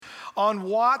on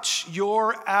Watch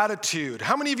Your Attitude.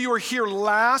 How many of you were here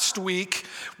last week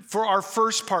for our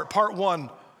first part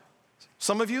one?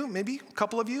 Some of you, maybe a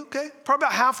couple of you, okay? Probably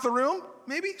about half the room.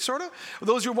 Maybe, sort of.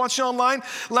 Those who are watching online.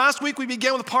 Last week we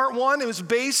began with part one. It was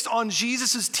based on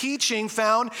Jesus' teaching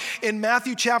found in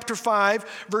Matthew chapter 5,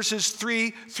 verses 3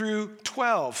 through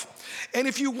 12. And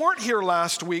if you weren't here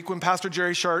last week when Pastor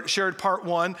Jerry shared part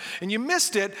one and you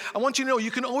missed it, I want you to know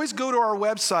you can always go to our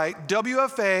website,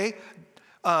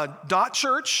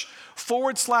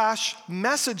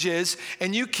 wfa.church/messages,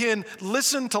 and you can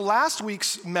listen to last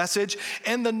week's message,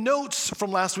 and the notes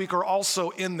from last week are also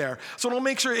in there. So it'll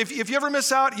make sure, if you ever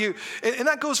miss out, and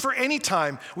that goes for any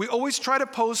time, we always try to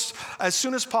post as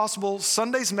soon as possible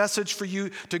Sunday's message for you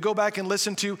to go back and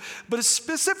listen to. But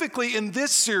specifically in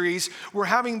this series, we're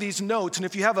having these notes, and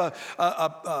if you have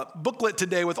a booklet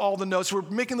today with all the notes, we're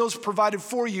making those provided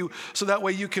for you so that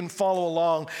way you can follow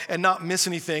along and not miss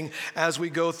anything as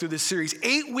we go through this series.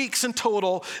 8 weeks in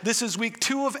total. This is week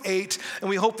 2 of 8, and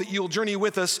we hope that you'll journey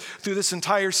with us through this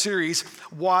entire series,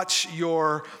 Watch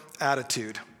Your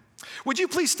Attitude. Would you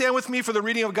please stand with me for the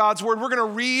reading of God's word? We're going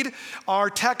to read our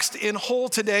text in whole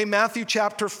today, Matthew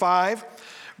chapter 5,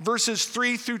 verses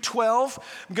 3 through 12.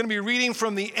 I'm going to be reading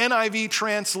from the NIV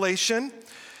translation,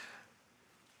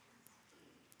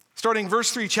 starting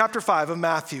verse 3, chapter 5 of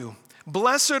Matthew.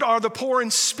 Blessed are the poor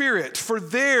in spirit, for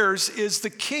theirs is the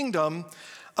kingdom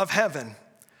of heaven.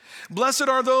 Blessed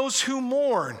are those who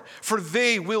mourn, for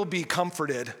they will be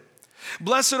comforted.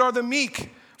 Blessed are the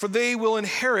meek, for they will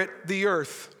inherit the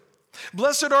earth.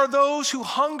 Blessed are those who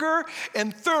hunger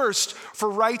and thirst for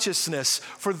righteousness,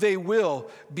 for they will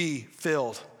be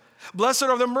filled. Blessed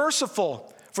are the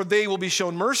merciful, for they will be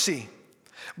shown mercy.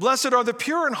 Blessed are the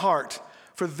pure in heart,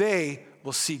 for they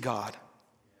will see God.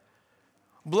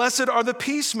 Blessed are the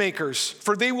peacemakers,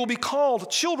 for they will be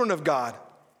called children of God.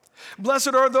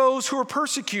 Blessed are those who are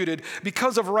persecuted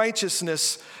because of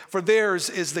righteousness, for theirs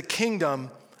is the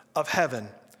kingdom of heaven.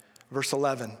 Verse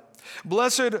 11.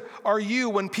 Blessed are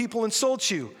you when people insult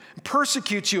you,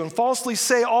 persecute you, and falsely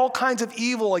say all kinds of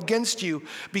evil against you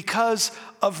because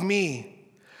of me.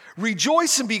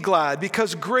 Rejoice and be glad,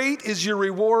 because great is your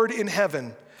reward in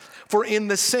heaven. For in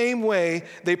the same way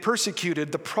they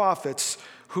persecuted the prophets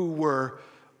who were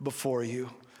before you.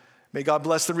 May God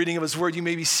bless the reading of his word. You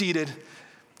may be seated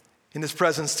in his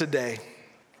presence today.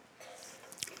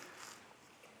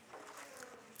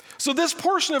 So this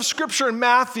portion of scripture in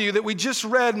Matthew that we just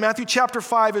read, Matthew chapter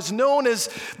 5, is known as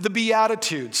the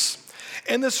Beatitudes.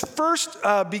 And this first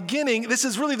beginning, this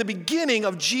is really the beginning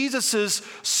of Jesus'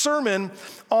 Sermon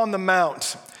on the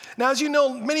Mount. Now, as you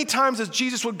know, many times as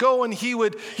Jesus would go and he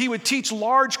would teach,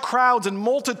 large crowds and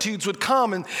multitudes would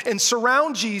come and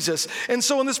surround Jesus. And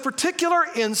so in this particular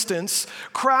instance,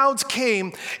 crowds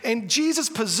came and Jesus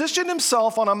positioned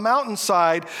himself on a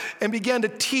mountainside and began to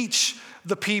teach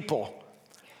the people.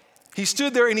 He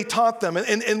stood there and he taught them.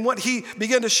 And what he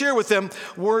began to share with them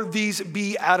were these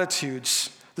Beatitudes,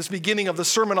 this beginning of the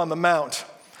Sermon on the Mount.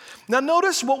 Now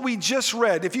notice what we just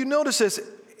read. If you notice this,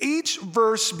 each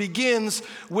verse begins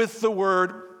with the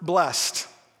word blessed.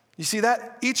 You see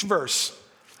that? Each verse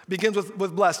begins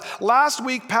with blessed. Last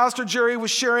week, Pastor Jerry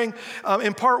was sharing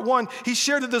in part 1, he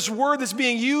shared that this word that's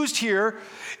being used here,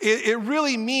 it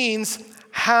really means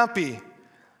happy.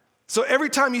 So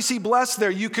every time you see blessed there,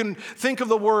 you can think of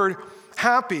the word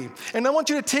happy. And I want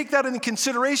you to take that into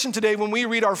consideration today when we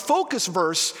read our focus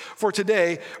verse for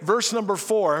today, verse number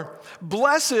 4.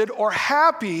 Blessed or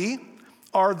happy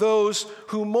are those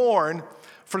who mourn,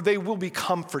 for they will be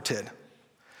comforted.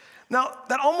 Now,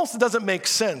 that almost doesn't make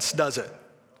sense, does it?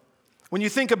 When you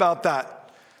think about that.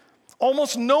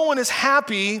 Almost no one is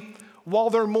happy while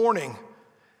they're mourning.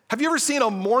 Have you ever seen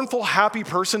a mournful, happy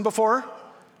person before?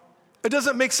 It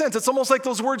doesn't make sense. It's almost like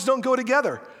those words don't go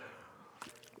together.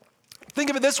 Think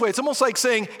of it this way. It's almost like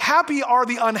saying, happy are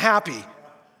the unhappy.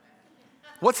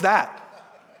 What's that?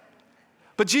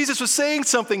 But Jesus was saying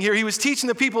something here. He was teaching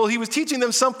the people, he was teaching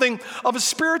them something of a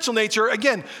spiritual nature.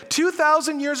 Again,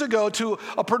 2,000 years ago to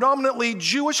a predominantly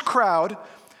Jewish crowd.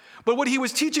 But what he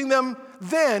was teaching them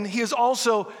then, he is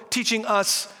also teaching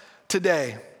us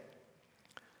today.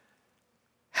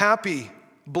 Happy,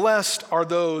 blessed are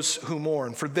those who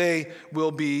mourn, for they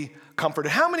will be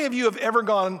comforted. How many of you have ever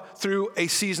gone through a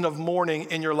season of mourning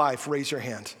in your life? Raise your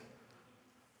hand.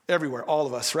 Everywhere, all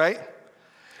of us, right?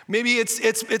 Maybe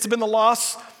it's been the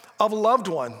loss of a loved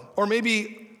one, or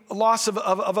maybe a loss of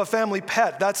a family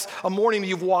pet. That's a mourning that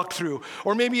you've walked through.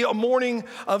 Or maybe a mourning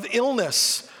of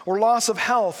illness or loss of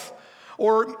health.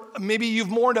 Or maybe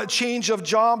you've mourned a change of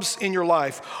jobs in your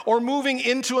life. Or moving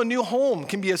into a new home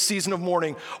can be a season of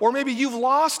mourning. Or maybe you've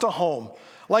lost a home.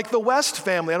 Like the West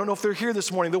family. I don't know if they're here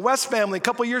this morning. The West family, a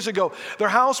couple years ago, their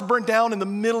house burnt down in the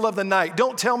middle of the night.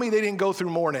 Don't tell me they didn't go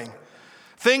through mourning.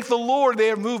 Thank the Lord they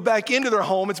have moved back into their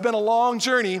home. It's been a long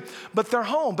journey, but they're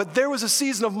home. But there was a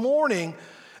season of mourning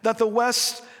that the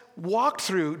West walked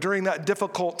through during that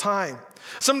difficult time.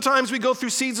 Sometimes we go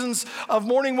through seasons of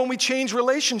mourning when we change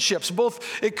relationships.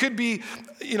 Both, it could be,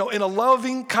 in a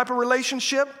loving type of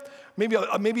relationship,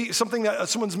 maybe something that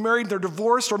someone's married, they're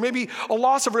divorced, or maybe a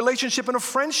loss of relationship in a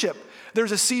friendship.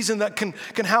 There's a season that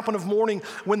can happen of mourning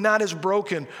when that is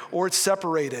broken or it's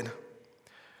separated.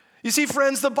 You see,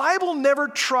 friends, the Bible never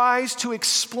tries to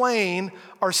explain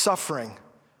our suffering.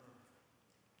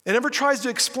 It never tries to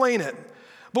explain it.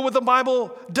 But what the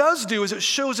Bible does do is it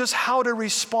shows us how to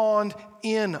respond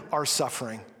in our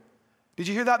suffering. Did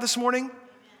you hear that this morning?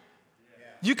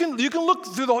 You can look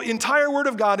through the entire Word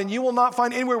of God and you will not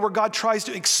find anywhere where God tries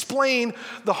to explain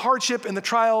the hardship and the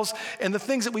trials and the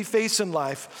things that we face in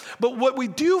life. But what we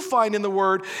do find in the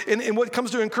Word and what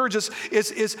comes to encourage us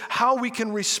is how we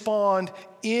can respond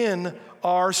in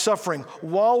our suffering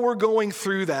while we're going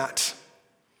through that.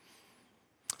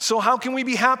 So how can we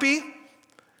be happy,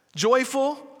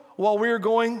 joyful while we're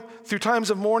going through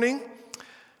times of mourning?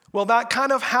 Well, that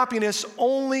kind of happiness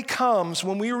only comes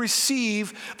when we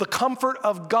receive the comfort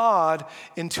of God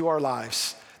into our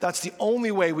lives. That's the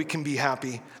only way we can be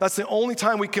happy. That's the only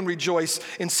time we can rejoice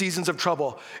in seasons of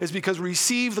trouble, is because we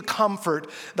receive the comfort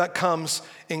that comes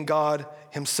in God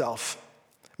Himself.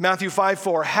 Matthew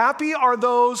 5:4, happy are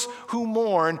those who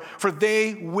mourn, for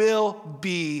they will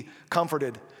be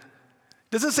comforted.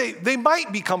 Doesn't say they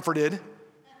might be comforted,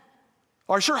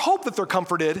 or I sure hope that they're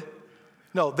comforted.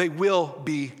 No, they will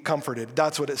be comforted.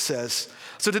 That's what it says.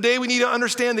 So today we need to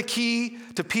understand the key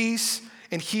to peace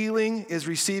and healing is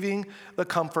receiving the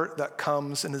comfort that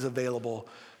comes and is available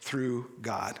through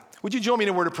God. Would you join me in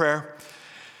a word of prayer?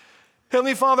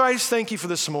 Heavenly Father, I just thank you for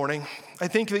this morning. I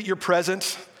thank you that you're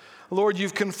present. Lord,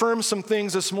 you've confirmed some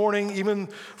things this morning, even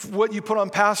what you put on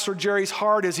Pastor Jerry's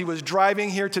heart as he was driving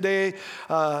here today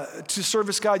to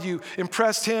service God. You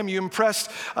impressed him. You impressed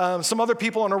some other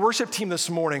people on our worship team this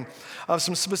morning of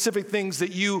some specific things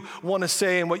that you want to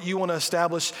say and what you want to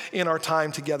establish in our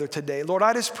time together today. Lord,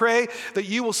 I just pray that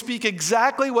you will speak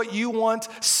exactly what you want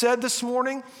said this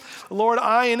morning. Lord,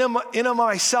 I in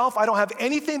myself, I don't have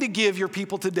anything to give your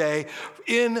people today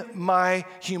in my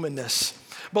humanness.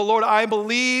 But Lord, I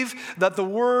believe that the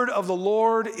word of the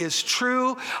Lord is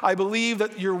true. I believe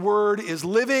that your word is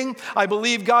living. I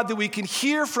believe, God, that we can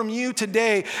hear from you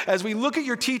today as we look at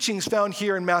your teachings found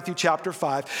here in Matthew chapter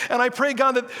 5. And I pray,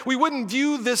 God, that we wouldn't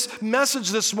view this message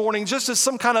this morning just as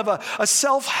some kind of a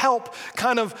self-help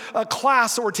kind of a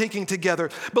class that we're taking together.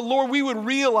 But Lord, we would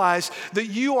realize that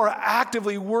you are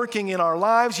actively working in our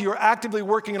lives. You are actively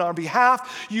working on our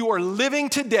behalf. You are living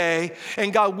today.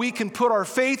 And God, we can put our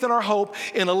faith and our hope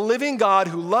in a living God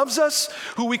who loves us,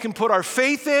 who we can put our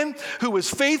faith in, who is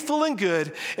faithful and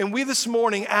good. And we this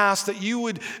morning ask that you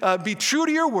would be true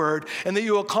to your word and that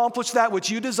you will accomplish that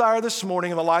which you desire this morning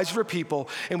in the lives of your people.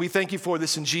 And we thank you for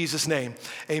this in Jesus' name.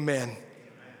 Amen.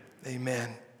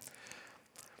 Amen.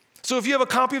 So if you have a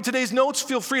copy of today's notes,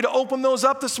 feel free to open those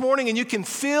up this morning and you can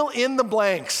fill in the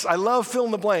blanks. I love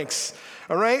filling the blanks.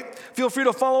 All right? Feel free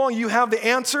to follow along. You have the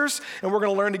answers and we're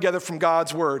going to learn together from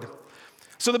God's word.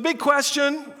 So the big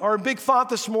question or big thought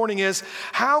this morning is,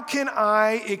 how can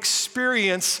I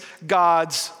experience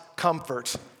God's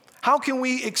comfort? How can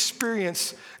we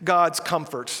experience God's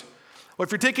comfort? Well,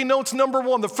 if you're taking notes, number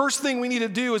one, the first thing we need to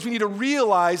do is we need to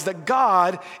realize that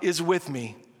God is with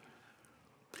me.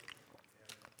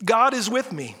 God is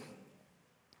with me.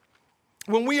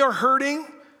 When we are hurting,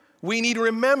 we need to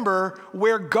remember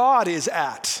where God is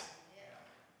at.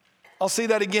 I'll say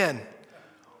that again.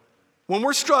 When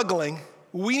we're struggling,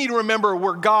 we need to remember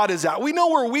where God is at. We know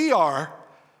where we are.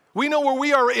 We know where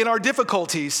we are in our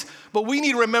difficulties, but we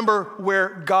need to remember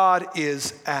where God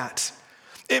is at.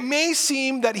 It may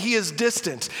seem that he is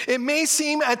distant. It may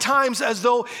seem at times as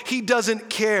though he doesn't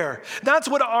care. That's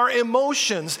what our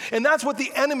emotions, and that's what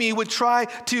the enemy would try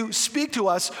to speak to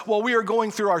us while we are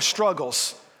going through our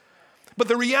struggles. But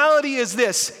the reality is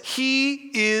this: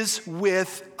 he is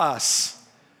with us.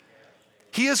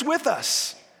 He is with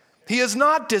us. He is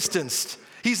not distanced.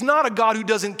 He's not a God who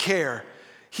doesn't care.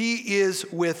 He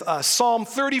is with us. Psalm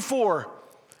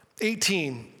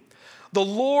 34:18. The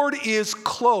Lord is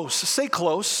close. Say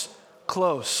close.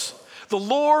 Close. The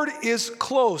Lord is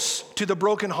close to the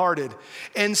brokenhearted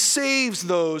and saves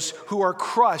those who are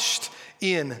crushed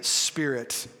in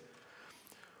spirit.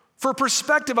 For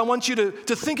perspective, I want you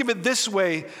to think of it this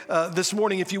way this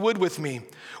morning, if you would with me.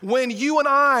 When you and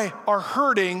I are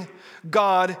hurting,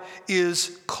 God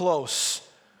is close.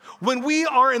 When we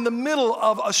are in the middle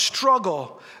of a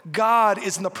struggle, God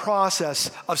is in the process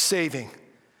of saving.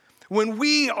 When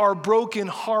we are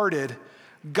brokenhearted,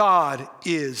 God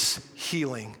is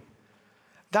healing.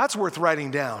 That's worth writing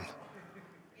down.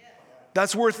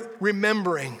 That's worth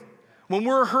remembering. When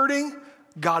we're hurting,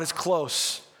 God is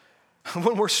close.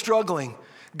 When we're struggling,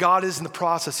 God is in the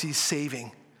process, he's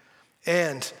saving.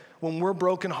 And when we're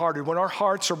brokenhearted, when our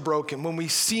hearts are broken, when it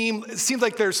seems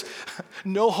like there's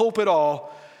no hope at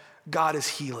all, God is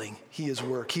healing. He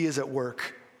is at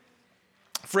work.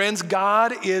 Friends,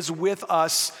 God is with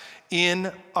us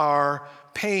in our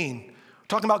pain. We're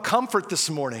talking about comfort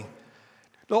this morning.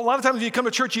 A lot of times when you come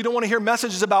to church, you don't want to hear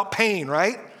messages about pain,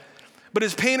 right? But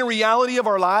is pain a reality of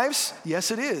our lives? Yes,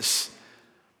 it is.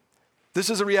 This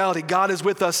is a reality. God is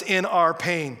with us in our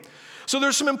pain. So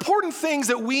there's some important things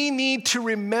that we need to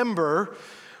remember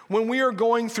when we are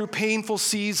going through painful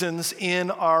seasons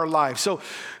in our life. So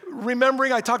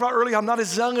remembering, I talked about earlier, I'm not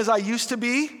as young as I used to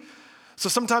be. So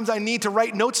sometimes I need to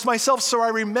write notes to myself so I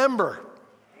remember.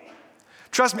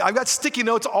 Trust me, I've got sticky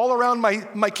notes all around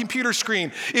my computer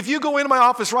screen. If you go into my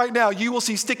office right now, you will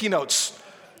see sticky notes.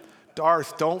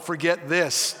 Darth, don't forget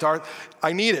this. Darth,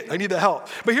 I need it. I need the help.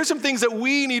 But here's some things that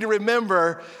we need to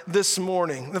remember this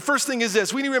morning. The first thing is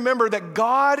this. We need to remember that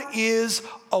God is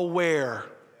aware.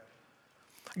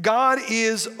 God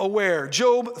is aware.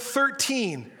 Job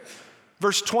 13,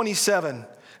 verse 27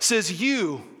 says,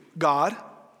 you, God,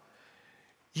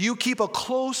 you keep a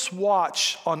close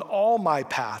watch on all my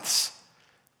paths.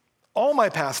 All my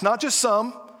paths, not just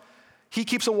some. He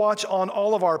keeps a watch on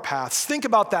all of our paths. Think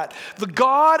about that. The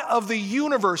God of the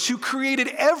universe who created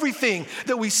everything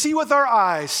that we see with our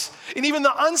eyes, and even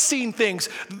the unseen things,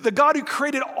 the God who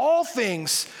created all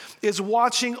things is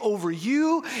watching over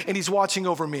you, and he's watching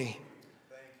over me.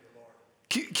 Thank you,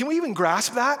 Lord. Can we even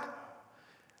grasp that?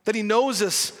 That he knows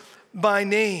us by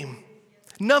name.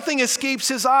 Nothing escapes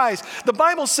his eyes. The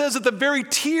Bible says that the very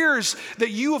tears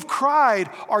that you have cried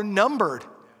are numbered.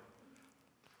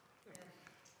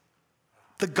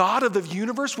 The God of the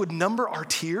universe would number our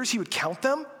tears. He would count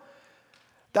them.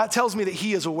 That tells me that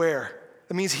he is aware.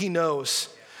 That means he knows.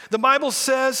 The Bible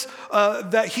says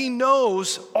that he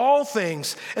knows all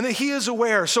things and that he is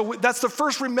aware. So that's the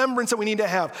first remembrance that we need to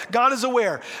have. God is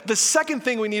aware. The second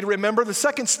thing we need to remember, the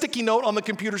second sticky note on the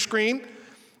computer screen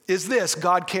is this: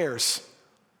 God cares.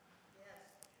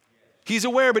 He's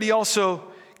aware, but he also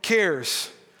cares.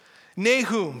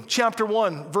 Nahum chapter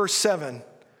 1, verse 7.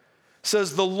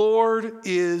 Says, the Lord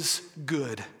is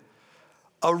good,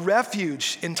 a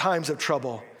refuge in times of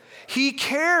trouble. He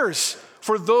cares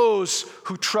for those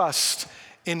who trust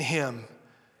in him.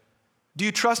 Do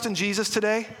you trust in Jesus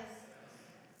today?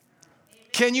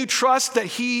 Can you trust that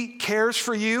he cares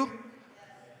for you?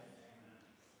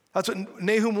 That's what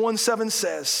Nahum 1:7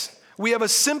 says. We have a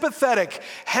sympathetic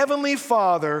heavenly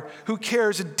Father who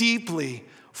cares deeply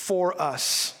for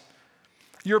us.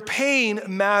 Your pain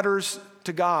matters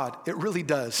to God. It really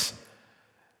does.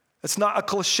 It's not a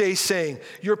cliche saying.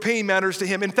 Your pain matters to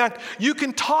him. In fact, you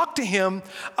can talk to him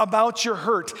about your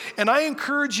hurt, and I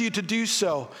encourage you to do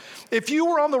so. If you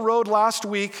were on the road last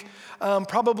week,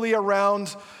 probably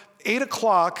around 8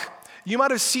 o'clock, you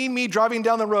might have seen me driving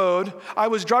down the road. I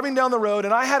was driving down the road,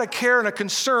 and I had a care and a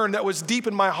concern that was deep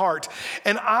in my heart.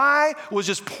 And I was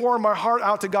just pouring my heart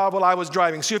out to God while I was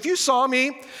driving. So if you saw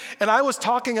me and I was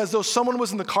talking as though someone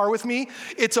was in the car with me,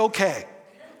 it's okay.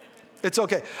 It's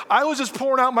okay. I was just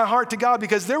pouring out my heart to God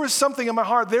because there was something in my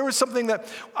heart. There was something that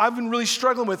I've been really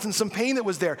struggling with and some pain that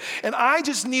was there. And I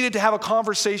just needed to have a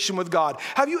conversation with God.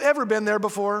 Have you ever been there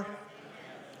before?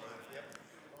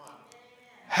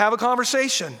 Have a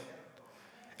conversation.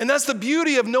 And that's the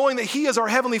beauty of knowing that he is our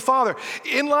heavenly Father.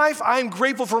 In life, I am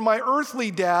grateful for my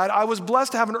earthly dad. I was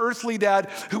blessed to have an earthly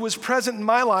dad who was present in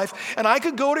my life. And I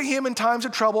could go to him in times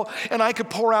of trouble and I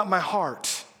could pour out my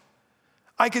heart.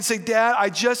 I could say, Dad, I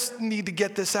just need to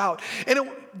get this out. And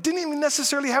it didn't even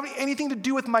necessarily have anything to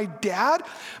do with my dad,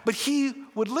 but he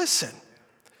would listen.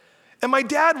 And my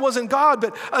dad wasn't God,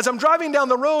 but as I'm driving down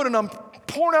the road and I'm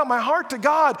pouring out my heart to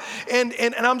God, and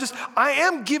I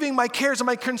am giving my cares and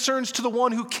my concerns to the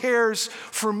one who cares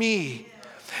for me.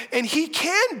 And he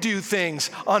can do things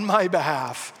on my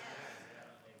behalf.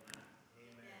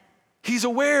 He's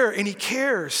aware and he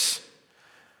cares.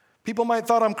 People might have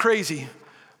thought I'm crazy,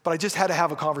 but I just had to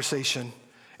have a conversation.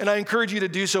 And I encourage you to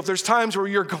do so. If there's times where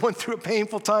you're going through a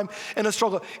painful time and a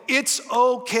struggle, it's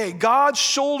okay. God's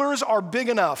shoulders are big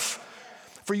enough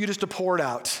for you just to pour it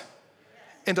out.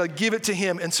 and to give it to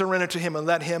him and surrender to him and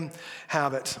let him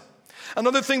have it.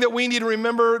 Another thing that we need to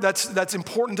remember that's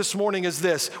important this morning is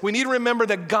this. We need to remember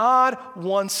that God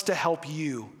wants to help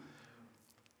you.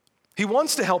 He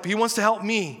wants to help you. He wants to help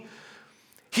me.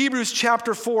 Hebrews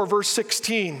chapter 4, verse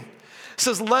 16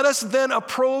 says, "Let us then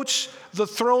approach the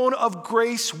throne of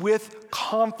grace with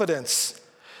confidence,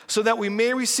 so that we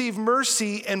may receive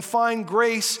mercy and find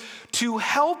grace to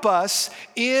help us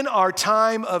in our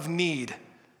time of need."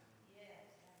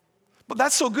 But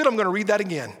that's so good, I'm going to read that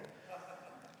again.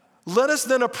 Let us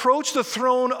then approach the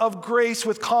throne of grace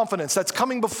with confidence. That's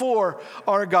coming before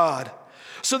our God,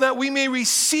 so that we may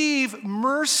receive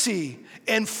mercy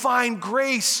and find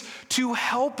grace to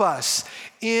help us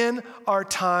in our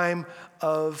time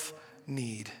of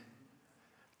need.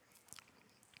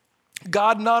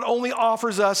 God not only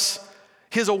offers us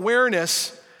his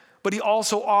awareness, but he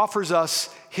also offers us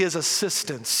his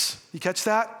assistance. You catch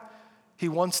that? He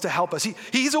wants to help us.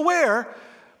 He's aware,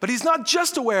 but he's not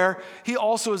just aware, he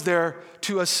also is there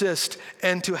to assist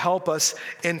and to help us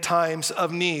in times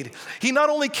of need. He not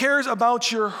only cares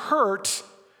about your hurt,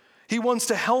 he wants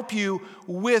to help you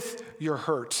with your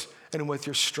hurt and with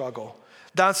your struggle.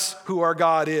 That's who our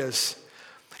God is.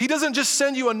 He doesn't just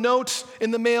send you a note in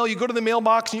the mail. You go to the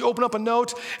mailbox and you open up a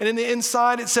note, and in the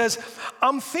inside it says,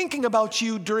 "I'm thinking about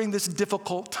you during this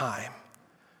difficult time."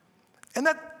 And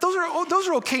those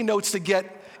are okay notes to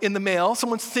get in the mail.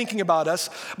 Someone's thinking about us,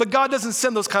 but God doesn't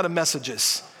send those kind of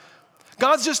messages.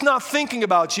 God's just not thinking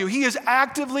about you. He is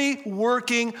actively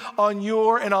working on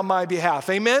your and on my behalf.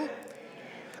 Amen?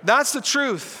 That's the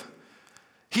truth.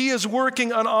 He is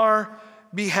working on our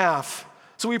behalf.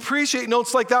 So we appreciate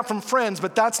notes like that from friends,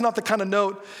 but that's not the kind of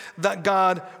note that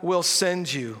God will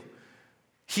send you.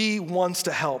 He wants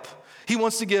to help. He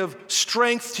wants to give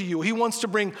strength to you. He wants to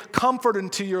bring comfort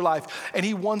into your life, and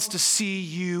he wants to see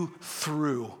you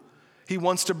through. He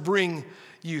wants to bring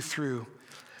you through.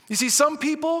 You see, some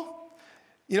people,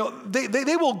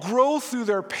 they will grow through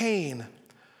their pain,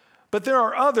 but there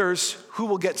are others who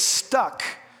will get stuck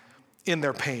in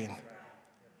their pain.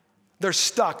 They're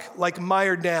stuck, like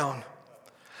mired down.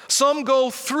 Some go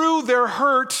through their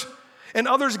hurt, and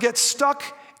others get stuck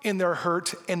in their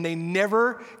hurt, and they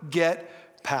never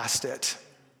get past it.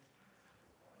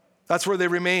 That's where they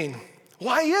remain.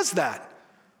 Why is that?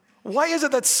 Why is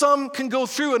it that some can go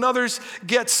through and others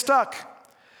get stuck?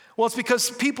 Well, it's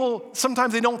because people,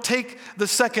 sometimes they don't take the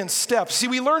second step. See,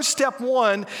 we learned step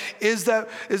one is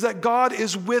that God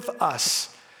is with us,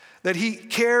 that he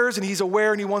cares and he's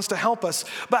aware and he wants to help us.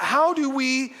 But how do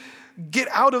we get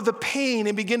out of the pain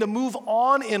and begin to move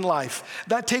on in life?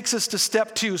 That takes us to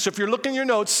step two. So if you're looking at your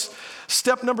notes,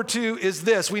 step number 2 is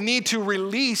this. We need to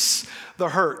release the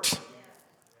hurt.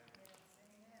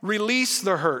 Release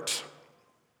the hurt.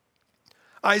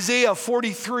 Isaiah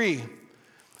 43,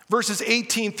 verses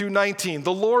 18 through 19.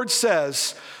 The Lord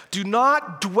says, "Do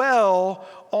not dwell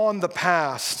on the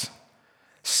past.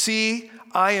 See,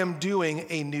 I am doing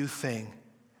a new thing."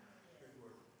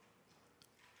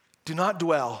 Do not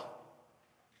dwell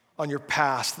on your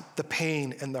past, the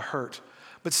pain and the hurt,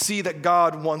 but see that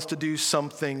God wants to do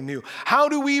something new. How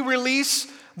do we release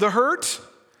the hurt?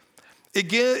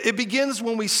 It begins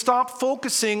when we stop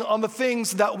focusing on the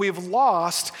things that we've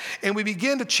lost and we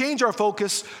begin to change our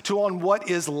focus to on what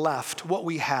is left, what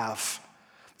we have.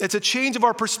 It's a change of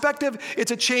our perspective.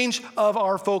 It's a change of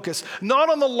our focus. Not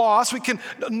on the loss. We can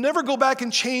never go back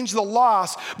and change the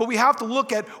loss, but we have to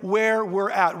look at where we're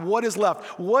at, what is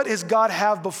left, what does God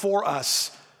have before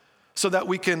us so that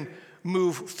we can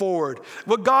move forward.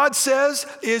 What God says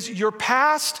is your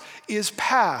past is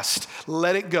past.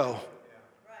 Let it go.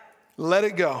 Let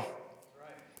it go.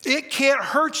 It can't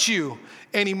hurt you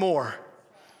anymore.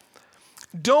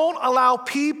 Don't allow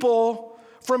people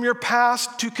from your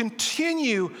past to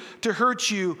continue to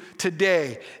hurt you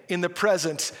today, in the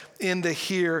present, in the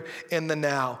here, and the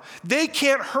now. They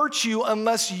can't hurt you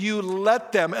unless you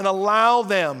let them and allow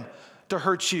them to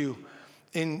hurt you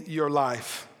in your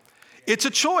life. It's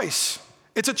a choice.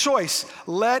 It's a choice.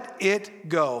 Let it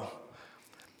go.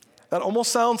 That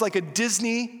almost sounds like a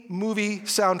Disney movie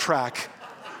soundtrack.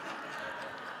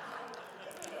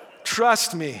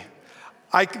 Trust me.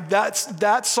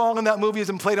 That song in that movie has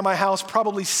been played in my house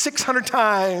probably 600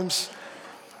 times.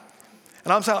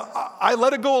 And I'm saying, I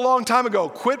let it go a long time ago.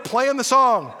 Quit playing the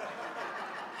song.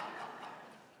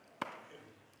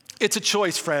 It's a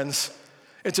choice, friends.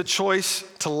 It's a choice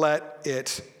to let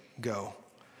it go.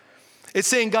 It's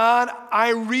saying, God, I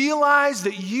realize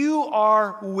that you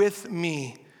are with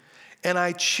me, and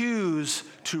I choose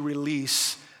to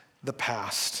release the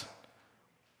past.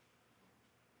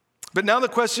 But now the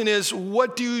question is,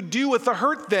 what do you do with the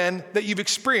hurt then that you've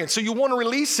experienced? So you want to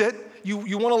release it,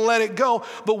 you want to let it go,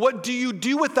 but what do you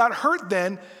do with that hurt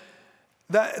then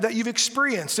that you've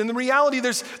experienced? And the reality,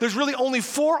 there's really only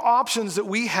 4 options that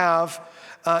we have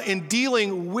in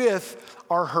dealing with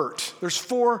our hurt. There's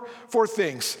four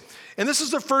things. And this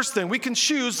is the first thing. We can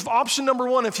choose, option number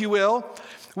 1, if you will,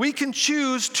 we can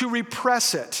choose to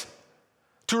repress it,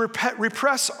 to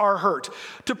repress our hurt,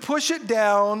 to push it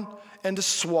down and to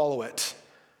swallow it.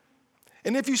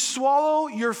 And if you swallow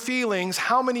your feelings,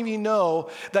 how many of you know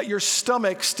that your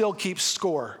stomach still keeps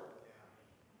score?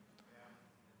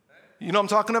 You know what I'm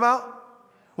talking about?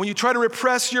 When you try to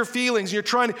repress your feelings, you're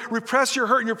trying to repress your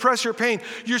hurt and repress your pain,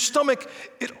 your stomach,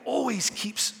 it always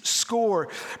keeps score.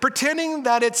 Pretending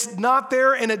that it's not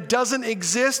there and it doesn't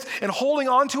exist and holding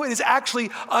on to it is actually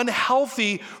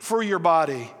unhealthy for your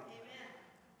body. Amen.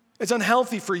 It's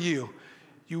unhealthy for you.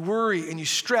 You worry and you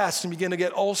stress and begin to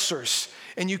get ulcers,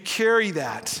 and you carry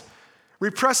that.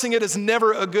 Repressing it is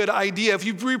never a good idea. If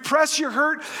you repress your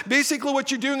hurt, basically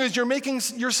what you're doing is you're making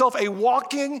yourself a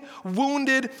walking,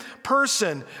 wounded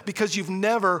person because you've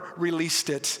never released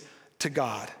it to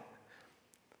God.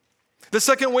 The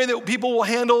second way that people will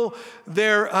handle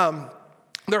their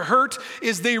hurt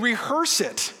is they rehearse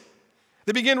it.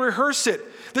 They begin to rehearse it.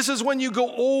 This is when you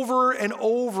go over and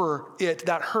over it,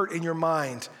 that hurt in your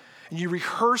mind. And you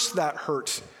rehearse that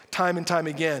hurt time and time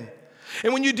again.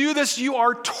 And when you do this, you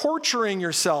are torturing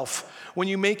yourself when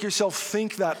you make yourself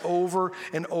think that over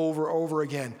and over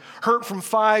again. Hurt from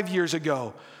 5 years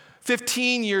ago,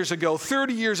 15 years ago,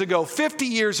 30 years ago, 50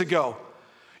 years ago.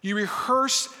 You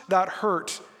rehearse that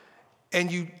hurt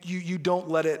and you don't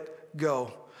let it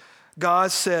go.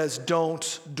 God says,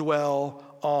 don't dwell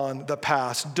on the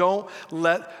past. Don't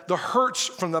let the hurts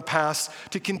from the past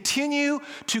to continue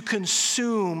to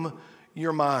consume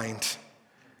your mind.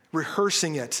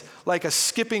 Rehearsing it like a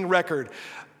skipping record.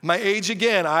 My age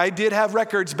again, I did have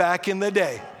records back in the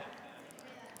day.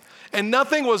 And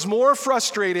nothing was more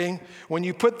frustrating when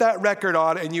you put that record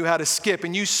on and you had to skip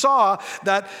and you saw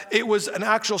that it was an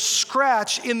actual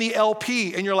scratch in the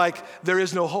LP and you're like, there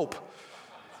is no hope.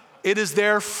 It is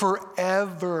there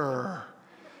forever.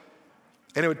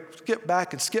 And it would skip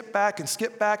back and skip back and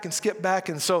skip back and skip back.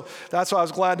 And so that's why I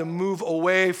was glad to move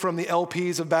away from the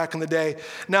LPs of back in the day.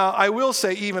 Now, I will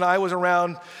say, even I was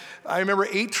around, I remember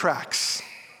 8 tracks.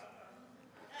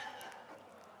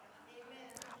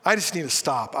 I just need to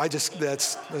stop.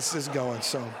 This is going,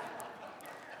 so.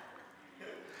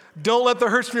 Don't let the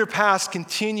hurts from your past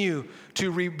continue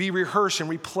to be rehearsed and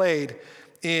replayed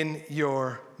in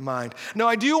your mind. Now,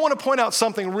 I do want to point out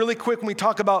something really quick when we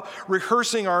talk about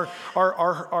rehearsing our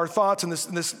thoughts, and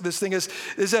this thing is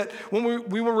that when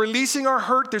we were releasing our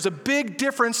hurt, there's a big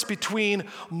difference between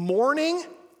mourning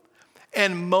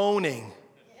and moaning.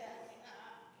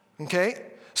 Okay?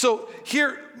 So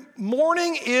here,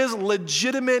 mourning is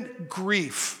legitimate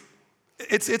grief.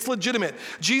 It's legitimate.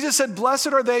 Jesus said, blessed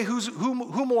are they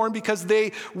who mourn because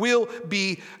they will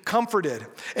be comforted.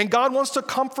 And God wants to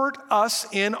comfort us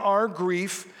in our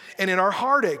grief and in our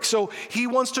heartache. So he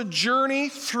wants to journey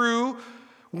through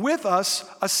with us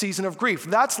a season of grief.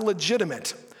 That's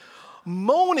legitimate.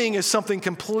 Moaning is something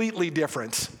completely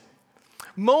different.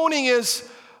 Moaning is,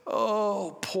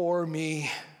 oh, poor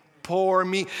me, poor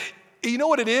me. You know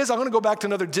what it is? I'm going to go back to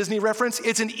another Disney reference.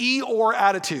 It's an Eeyore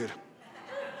attitude.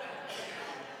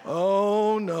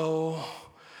 Oh no,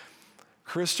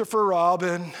 Christopher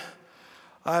Robin,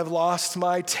 I've lost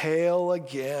my tail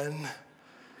again.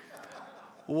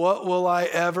 What will I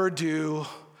ever do?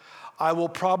 I will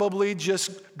probably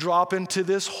just drop into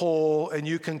this hole and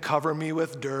you can cover me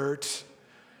with dirt.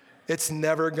 It's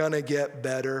never gonna get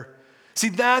better. See,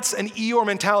 that's an Eeyore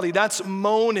mentality. That's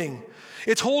moaning.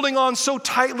 It's holding on so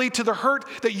tightly to the hurt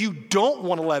that you don't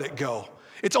want to let it go.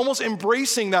 It's almost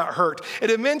embracing that hurt.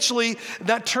 And eventually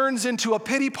that turns into a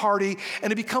pity party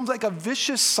and it becomes like a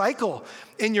vicious cycle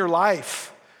in your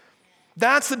life.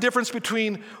 That's the difference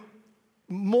between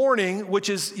mourning, which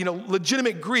is,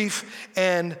 legitimate grief,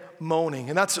 and moaning.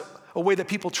 And that's a way that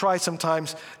people try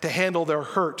sometimes to handle their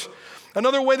hurt.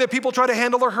 Another way that people try to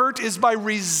handle their hurt is by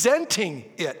resenting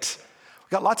it.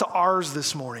 We got lots of R's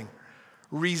this morning.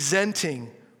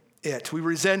 Resenting it. We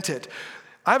resent it.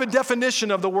 I have a definition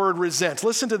of the word resent.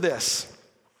 Listen to this.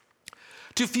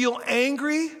 To feel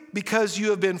angry because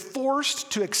you have been forced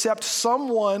to accept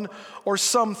someone or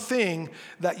something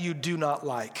that you do not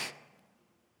like.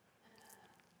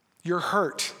 Your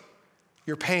hurt,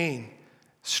 your pain,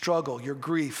 struggle, your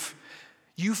grief.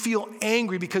 You feel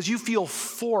angry because you feel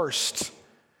forced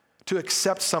to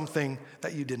accept something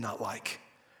that you did not like.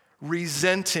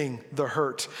 resenting the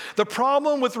hurt. The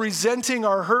problem with resenting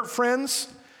our hurt, friends,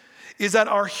 is that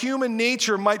our human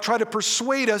nature might try to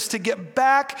persuade us to get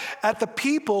back at the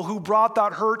people who brought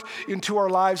that hurt into our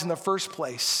lives in the first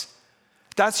place.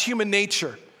 That's human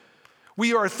nature.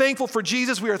 We are thankful for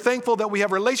Jesus. We are thankful that we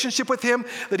have a relationship with him,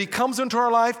 that he comes into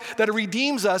our life, that he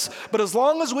redeems us. But as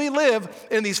long as we live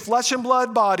in these flesh and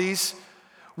blood bodies,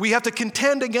 we have to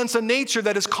contend against a nature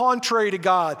that is contrary to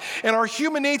God. And our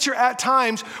human nature at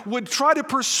times would try to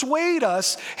persuade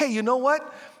us, hey, you know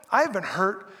what? I've been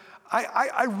hurt.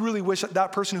 I really wish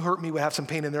that person who hurt me would have some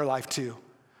pain in their life too.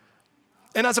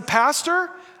 And as a pastor,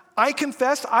 I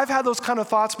confess I've had those kind of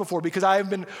thoughts before because I have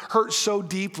been hurt so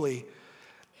deeply.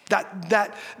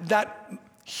 That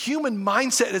human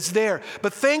mindset is there.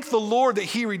 But thank the Lord that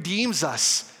he redeems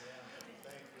us.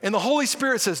 And the Holy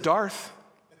Spirit says, Darth,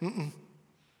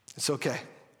 it's okay.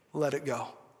 Let it go.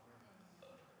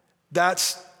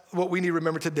 That's what we need to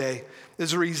remember today,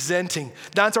 is resenting.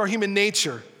 That's our human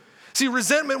nature. See,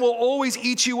 resentment will always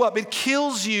eat you up. It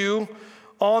kills you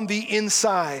on the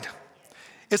inside.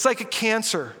 It's like a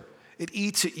cancer. It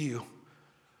eats at you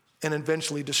and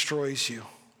eventually destroys you.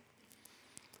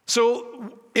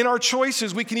 So in our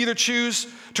choices, we can either choose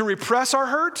to repress our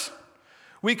hurt,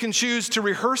 we can choose to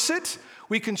rehearse it,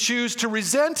 we can choose to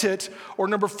resent it, or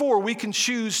number 4, we can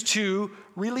choose to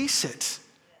release it.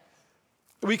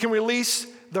 We can release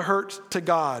the hurt to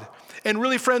God. And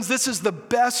really, friends, this is the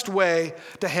best way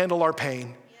to handle our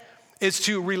pain, is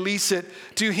to release it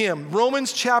to him.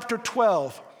 Romans chapter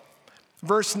 12,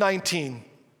 verse 19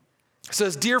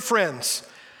 says, "Dear friends,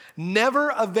 never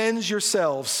avenge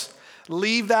yourselves.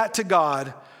 Leave that to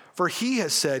God, for he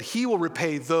has said he will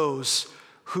repay those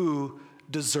who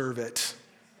deserve it."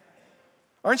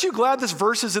 Aren't you glad this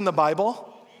verse is in the Bible?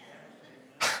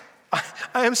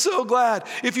 I am so glad.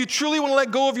 If you truly want to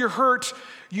let go of your hurt,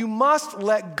 you must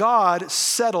let God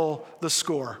settle the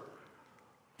score.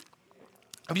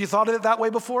 Have you thought of it that way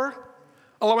before?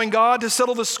 Allowing God to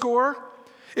settle the score?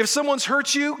 If someone's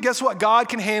hurt you, guess what? God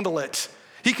can handle it.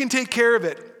 He can take care of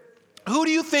it. Who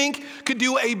do you think could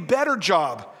do a better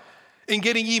job in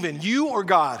getting even, you or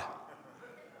God?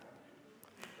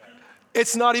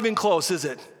 It's not even close, is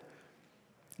it?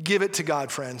 Give it to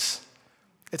God, friends.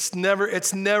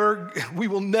 We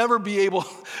will never be able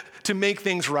to make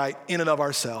things right in and of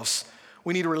ourselves.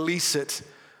 We need to release it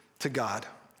to God.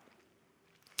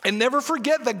 And never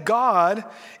forget that God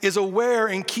is aware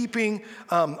in keeping,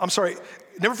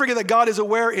 never forget that God is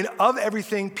aware of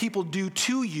everything people do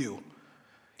to you.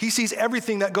 He sees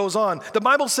everything that goes on. The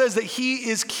Bible says that he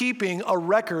is keeping a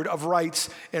record of rights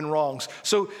and wrongs.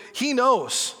 So he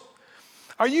knows.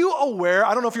 Are you aware,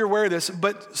 I don't know if you're aware of this,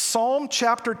 but Psalm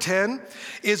chapter 10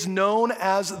 is known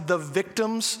as the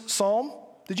victim's psalm.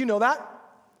 Did you know that?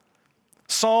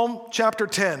 Psalm chapter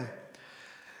 10.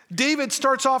 David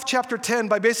starts off chapter 10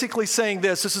 by basically saying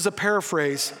this. This is a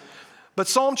paraphrase. But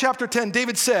Psalm chapter 10,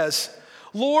 David says,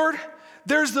 "Lord,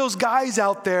 there's those guys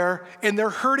out there and they're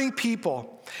hurting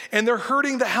people and they're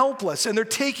hurting the helpless and they're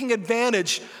taking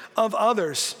advantage of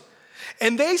others.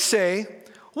 And they say,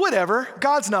 whatever,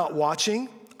 God's not watching.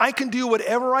 I can do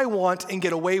whatever I want and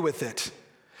get away with it.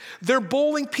 They're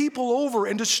bowling people over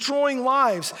and destroying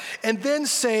lives and then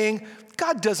saying,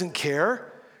 God doesn't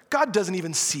care. God doesn't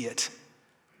even see it."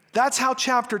 That's how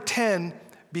chapter 10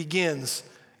 begins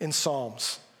in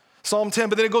Psalms. Psalm 10,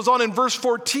 but then it goes on in verse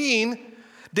 14,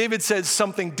 David says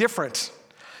something different.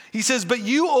 He says, "But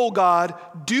you, O God,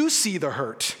 do see the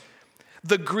hurt,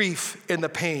 the grief and the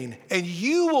pain, and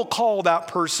you will call that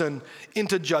person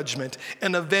into judgment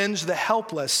and avenge the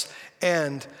helpless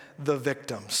and the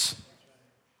victims."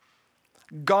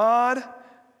 God,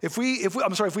 if we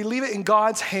leave it in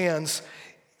God's hands,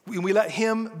 we let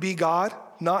him be God,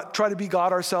 not try to be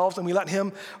God ourselves, and we let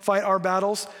him fight our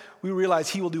battles, we realize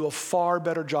he will do a far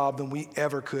better job than we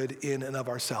ever could in and of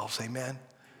ourselves. Amen.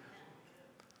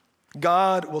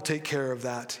 God will take care of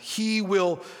that. He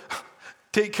will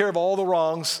take care of all the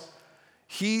wrongs.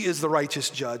 He is the righteous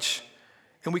judge.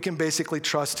 And we can basically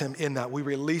trust him in that. We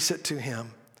release it to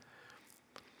him.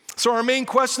 So our main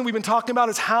question we've been talking about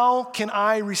is, how can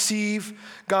I receive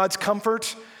God's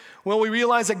comfort? Well, we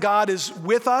realize that God is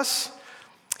with us.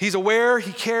 He's aware,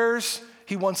 he cares,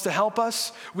 he wants to help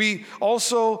us. We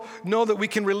also know that we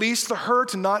can release the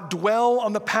hurt and not dwell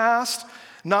on the past,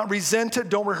 not resent it,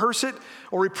 don't rehearse it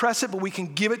or repress it, but we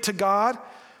can give it to God.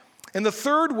 And the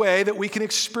third way that we can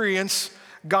experience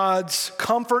God's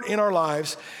comfort in our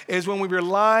lives is when we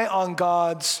rely on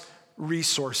God's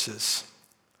resources.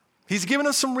 He's given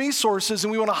us some resources,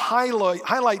 and we want to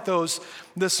highlight those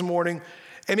this morning.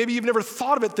 And maybe you've never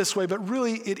thought of it this way, but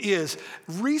really it is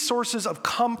resources of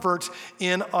comfort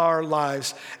in our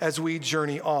lives as we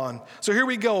journey on. So here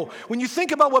we go. When you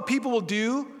think about what people will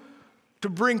do to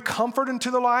bring comfort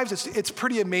into their lives, it's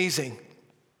pretty amazing.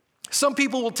 Some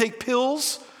people will take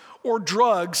pills or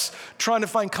drugs trying to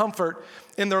find comfort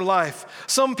in their life.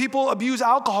 Some people abuse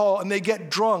alcohol and they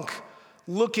get drunk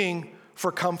looking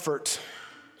for comfort.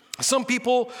 Some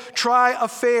people try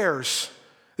affairs.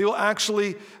 They will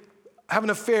actually have an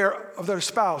affair of their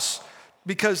spouse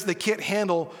because they can't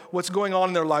handle what's going on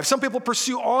in their life. Some people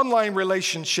pursue online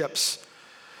relationships.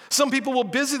 Some people will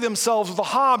busy themselves with a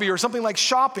hobby or something like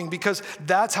shopping because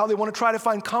that's how they want to try to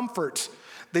find comfort.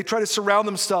 They try to surround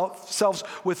themselves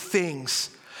with things.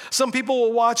 Some people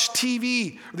will watch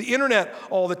TV or the internet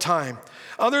all the time.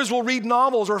 Others will read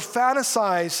novels or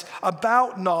fantasize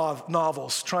about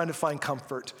novels trying to find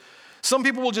comfort. Some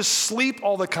people will just sleep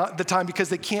all the time because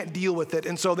they can't deal with it.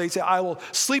 And so they say, I will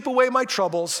sleep away my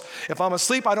troubles. If I'm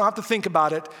asleep, I don't have to think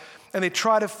about it. And they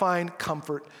try to find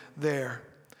comfort there.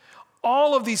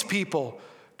 All of these people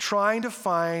trying to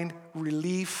find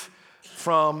relief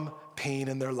from pain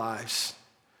in their lives.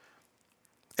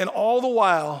 And all the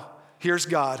while, here's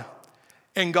God.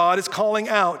 And God is calling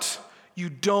out, you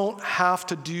don't have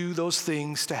to do those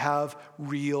things to have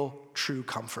real, true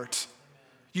comfort.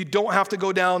 You don't have to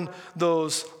go down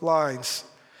those lines.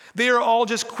 They are all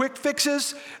just quick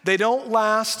fixes. They don't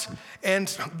last, and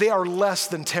they are less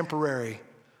than temporary.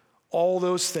 All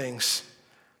those things.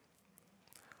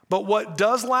 But what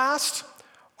does last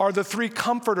are the three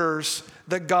comforters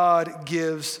that God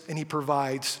gives and he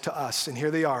provides to us. And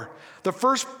here they are. The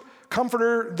first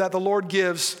comforter that the Lord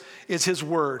gives is his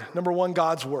word. Number one,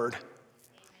 God's word. Amen.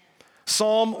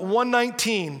 Psalm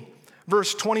 119,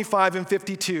 verse 25 and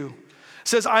 52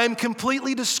 says, I am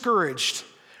completely discouraged.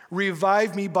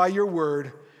 Revive me by your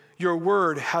word. Your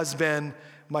word has been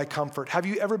my comfort. Have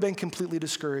you ever been completely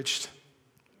discouraged?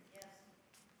 Yes.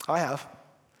 I have.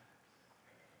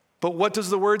 But what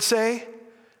does the word say?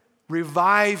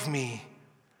 Revive me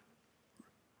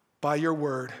by your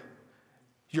word.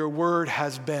 Your word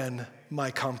has been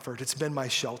my comfort. It's been my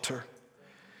shelter.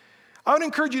 I would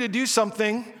encourage you to do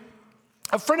something.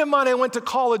 A friend of mine I went to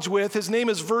college with, his name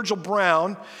is Virgil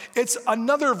Brown. It's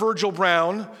another Virgil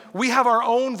Brown. We have our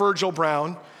own Virgil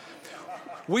Brown.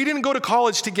 We didn't go to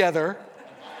college together.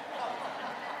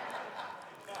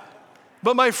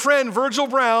 But my friend Virgil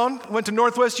Brown went to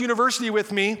Northwest University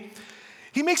with me.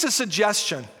 He makes a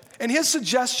suggestion. And his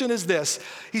suggestion is this.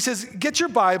 He says, get your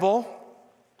Bible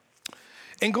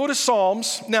and go to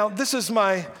Psalms. Now, this is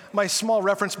my small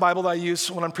reference Bible that I use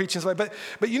when I'm preaching.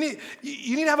 But you need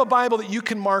to have a Bible that you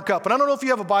can mark up. And I don't know if you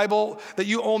have a Bible that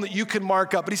you own that you can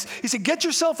mark up. But he said, get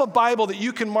yourself a Bible that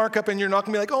you can mark up, and you're not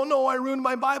going to be like, oh no, I ruined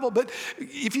my Bible. But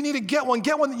if you need to get one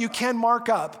that you can mark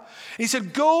up. And he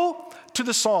said, go to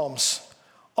the Psalms.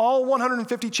 All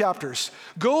 150 chapters.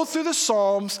 Go through the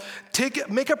Psalms,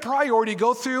 make a priority,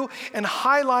 go through and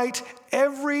highlight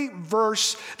every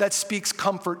verse that speaks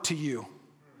comfort to you.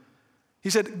 He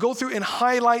said, go through and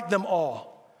highlight them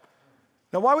all.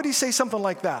 Now, why would he say something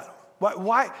like that?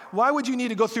 Why would you need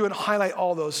to go through and highlight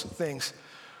all those things?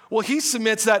 Well, he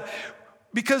submits that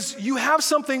because you have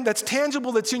something that's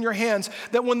tangible that's in your hands,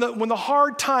 that when the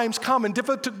hard times come and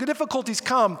difficulties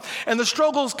come and the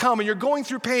struggles come and you're going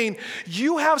through pain,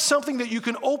 you have something that you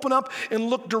can open up and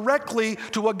look directly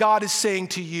to what God is saying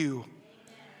to you.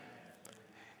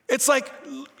 It's like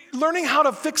learning how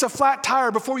to fix a flat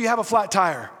tire before you have a flat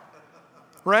tire,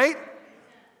 right?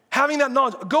 Having that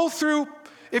knowledge. Go through.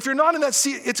 If you're not in that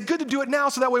seat, it's good to do it now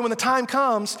so that way when the time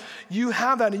comes, you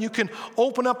have that and you can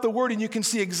open up the word and you can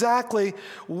see exactly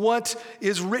what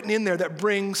is written in there that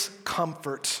brings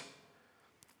comfort.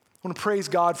 I want to praise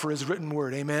God for his written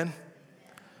word, amen?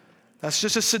 That's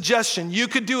just a suggestion. You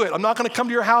could do it. I'm not going to come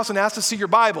to your house and ask to see your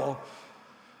Bible,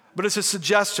 but it's a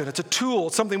suggestion. It's a tool.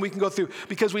 It's something we can go through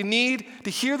because we need to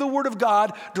hear the word of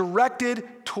God directed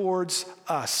towards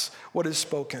us, what is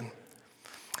spoken.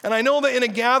 And I know that in a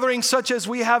gathering such as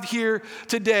we have here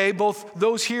today, both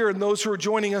those here and those who are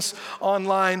joining us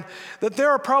online, that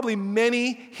there are probably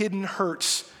many hidden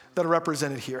hurts that are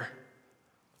represented here.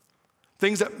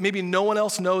 Things that maybe no one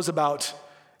else knows about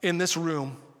in this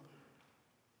room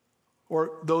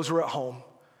or those who are at home.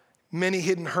 Many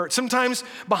hidden hurts. Sometimes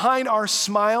behind our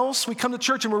smiles, we come to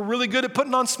church and we're really good at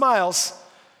putting on smiles.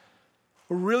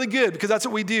 We're really good because that's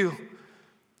what we do.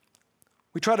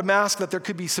 We try to mask that there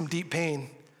could be some deep pain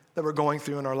that we're going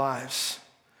through in our lives.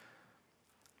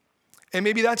 And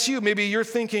maybe that's you. Maybe you're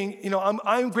thinking,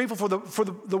 I'm grateful for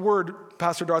the word,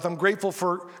 Pastor Darth. I'm grateful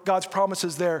for God's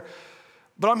promises there.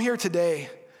 But I'm here today,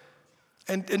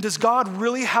 And does God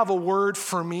really have a word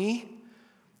for me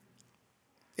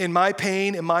in my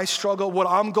pain, in my struggle, what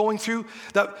I'm going through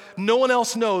that no one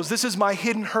else knows? This is my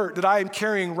hidden hurt that I am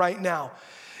carrying right now.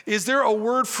 Is there a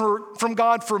word from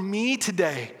God for me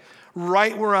today,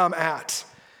 right where I'm at?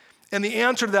 And the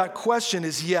answer to that question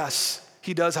is yes,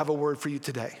 he does have a word for you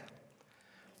today.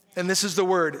 And this is the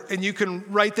word. And you can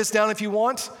write this down if you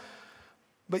want,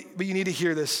 but you need to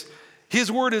hear this. His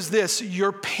word is this: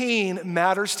 your pain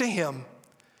matters to him.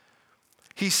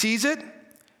 He sees it,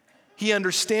 he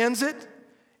understands it,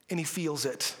 and he feels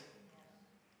it.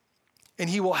 And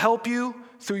he will help you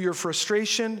through your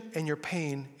frustration and your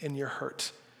pain and your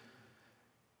hurt.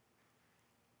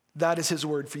 That is his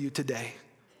word for you today.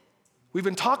 We've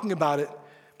been talking about it,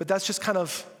 but that's just kind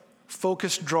of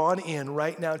focused, drawn in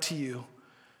right now to you.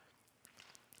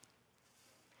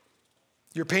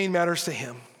 Your pain matters to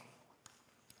him.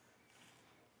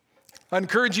 I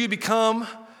encourage you to become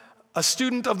a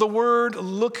student of the word,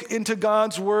 look into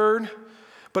God's word,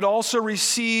 but also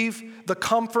receive the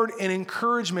comfort and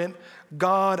encouragement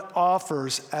God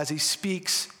offers as he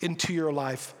speaks into your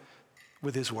life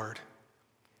with his word.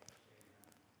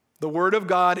 The word of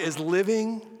God is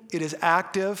living, it is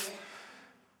active.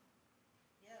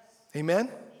 Yes. Amen?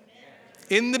 Amen?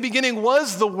 In the beginning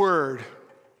was the word.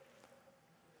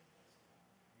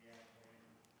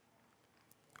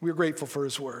 We're grateful for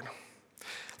his word.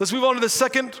 Let's move on to the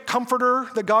second comforter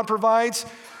that God provides.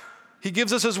 He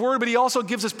gives us his word, but he also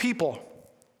gives us people.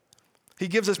 He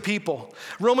gives us people.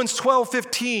 Romans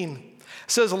 12:15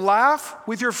 says, laugh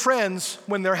with your friends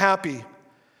when they're happy.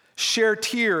 Share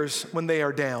tears when they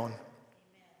are down.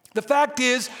 The fact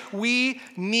is, we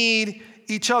need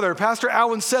each other. Pastor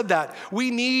Allen said that.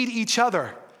 We need each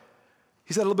other.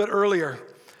 He said a little bit earlier.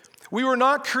 We were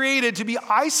not created to be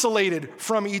isolated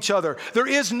from each other. There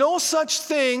is no such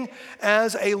thing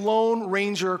as a Lone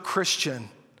Ranger Christian.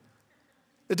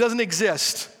 It doesn't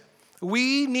exist.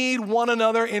 We need one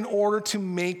another in order to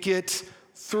make it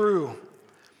through.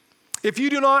 If you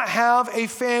do not have a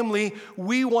family,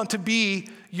 we want to be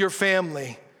your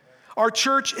family. Our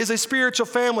church is a spiritual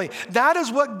family. That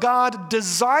is what God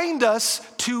designed us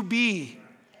to be.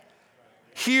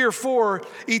 Here for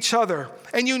each other.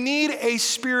 And you need a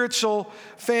spiritual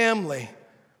family.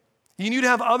 You need to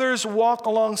have others walk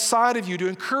alongside of you to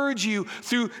encourage you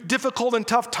through difficult and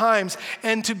tough times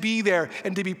and to be there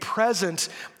and to be present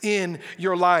in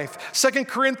your life. 2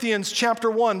 Corinthians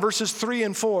chapter 1, verses 3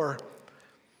 and 4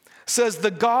 says,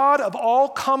 the God of all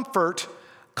comfort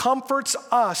comforts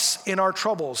us in our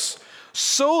troubles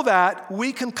so that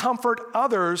we can comfort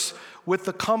others with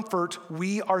the comfort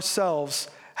we ourselves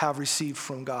have received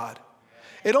from God.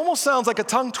 It almost sounds like a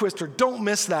tongue twister. Don't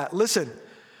miss that. Listen,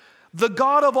 the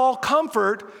God of all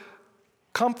comfort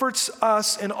comforts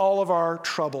us in all of our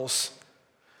troubles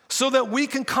so that we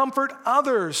can comfort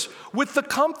others with the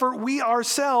comfort we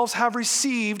ourselves have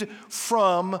received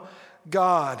from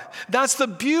God. That's the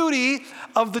beauty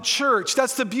of the church.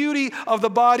 That's the beauty of the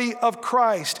body of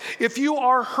Christ. If you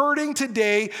are hurting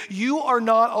today, you are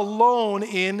not alone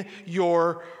in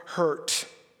your hurt.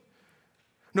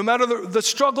 No matter the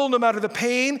struggle, no matter the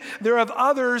pain, there are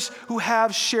others who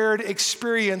have shared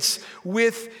experience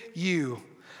with you.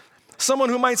 Someone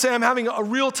who might say, I'm having a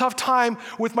real tough time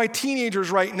with my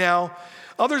teenagers right now.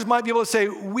 Others might be able to say,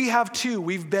 we have too,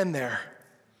 we've been there.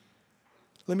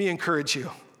 Let me encourage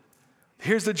you.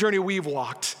 Here's the journey we've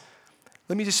walked.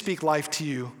 Let me just speak life to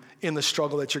you in the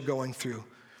struggle that you're going through.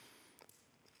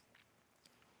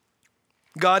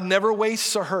 God never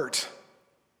wastes a hurt.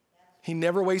 He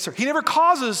never wastes hurt. He never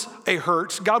causes a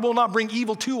hurt. God will not bring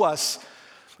evil to us,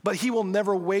 but he will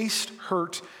never waste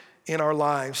hurt in our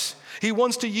lives. He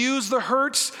wants to use the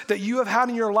hurts that you have had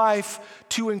in your life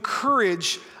to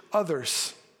encourage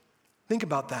others. Think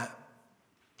about that.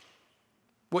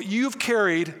 What you've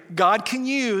carried, God can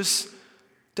use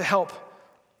to help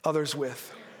others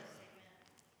with.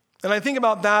 And I think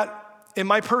about that in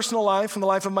my personal life, in the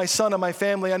life of my son and my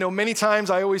family. I know many times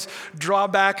I always draw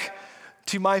back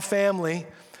to my family,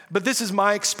 but this is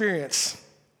my experience.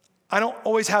 I don't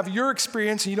always have your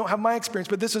experience and you don't have my experience,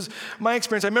 but this is my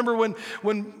experience. I remember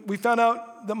when we found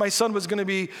out that my son was going to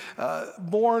be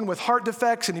born with heart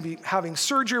defects and he'd be having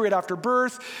surgery right after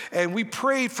birth, and we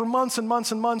prayed for months and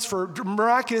months and months for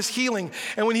miraculous healing.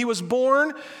 And when he was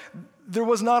born, there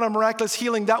was not a miraculous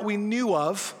healing that we knew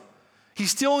of. He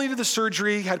still needed the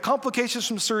surgery, had complications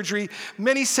from surgery,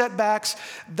 many setbacks.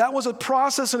 That was a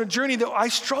process and a journey that I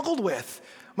struggled with.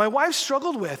 My wife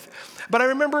struggled with. But I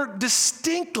remember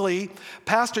distinctly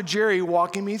Pastor Jerry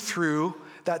walking me through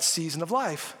that season of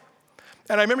life.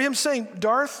 And I remember him saying,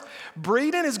 Darth,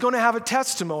 Braden is going to have a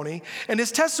testimony, and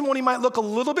his testimony might look a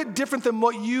little bit different than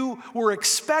what you were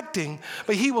expecting,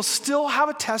 but he will still have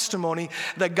a testimony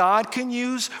that God can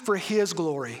use for his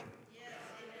glory.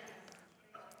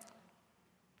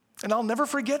 And I'll never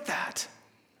forget that.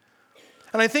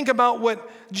 And I think about what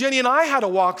Jenny and I had to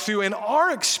walk through in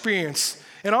our experience,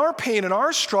 in our pain, in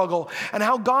our struggle, and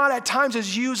how God at times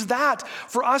has used that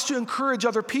for us to encourage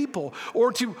other people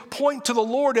or to point to the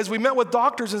Lord as we met with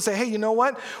doctors and say, hey, you know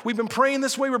what? We've been praying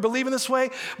this way, we're believing this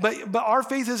way, but our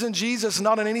faith is in Jesus,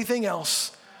 not in anything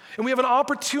else. And we have an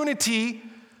opportunity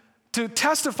to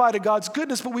testify to God's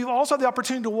goodness, but we've also had the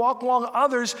opportunity to walk along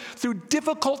others through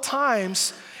difficult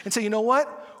times and say, you know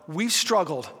what? We've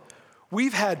struggled.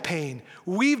 We've had pain.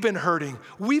 We've been hurting.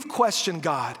 We've questioned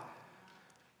God.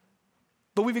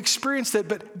 But we've experienced it,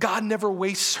 but God never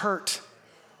wastes hurt.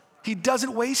 He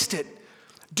doesn't waste it.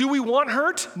 Do we want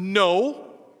hurt? No.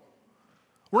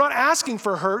 We're not asking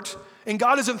for hurt, and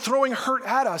God isn't throwing hurt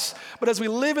at us. But as we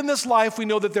live in this life, we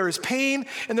know that there is pain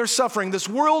and there's suffering. This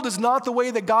world is not the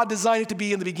way that God designed it to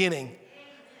be in the beginning.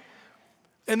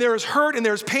 And there is hurt and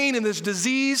there's pain and there's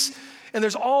disease and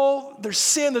there's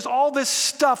sin, there's all this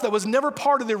stuff that was never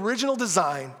part of the original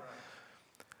design.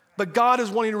 But God is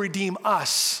wanting to redeem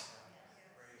us.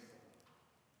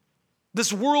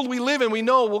 This world we live in, we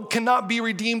know cannot be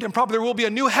redeemed, and probably there will be a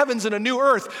new heavens and a new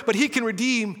earth, but he can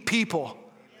redeem people.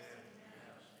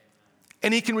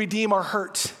 And he can redeem our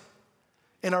hurt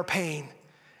and our pain.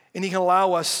 And he can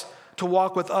allow us to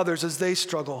walk with others as they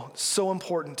struggle. It's so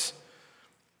important.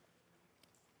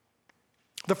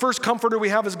 The first comforter we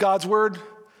have is God's word.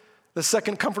 The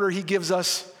second comforter he gives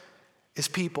us is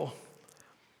people.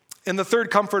 And the third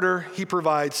comforter he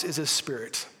provides is his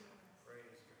Spirit.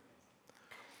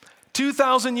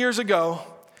 2,000 years ago,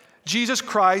 Jesus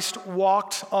Christ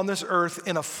walked on this earth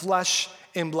in a flesh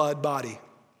and blood body.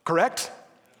 Correct?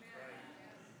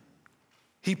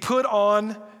 He put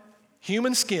on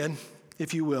human skin,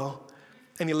 if you will,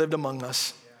 and he lived among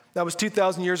us. That was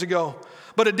 2,000 years ago.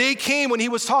 But a day came when he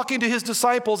was talking to his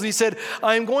disciples and he said,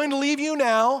 I am going to leave you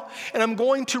now and I'm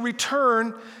going to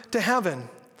return to heaven.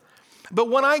 But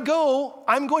when I go,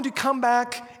 I'm going to come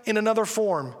back in another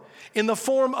form, in the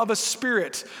form of a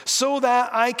spirit, so that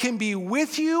I can be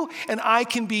with you and I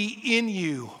can be in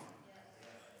you.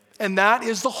 And that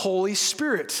is the Holy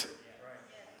Spirit.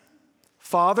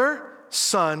 Father,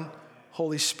 Son,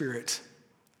 Holy Spirit.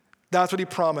 That's what he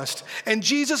promised. And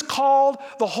Jesus called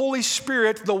the Holy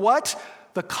Spirit the what?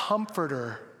 The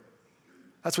Comforter.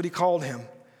 That's what he called him.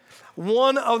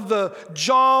 One of the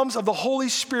jobs of the Holy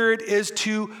Spirit is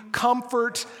to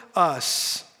comfort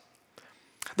us.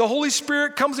 The Holy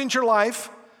Spirit comes into your life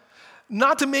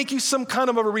not to make you some kind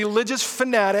of a religious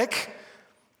fanatic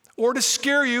or to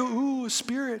scare you, ooh, a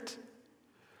spirit.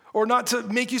 Or not to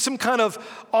make you some kind of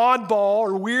oddball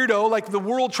or weirdo like the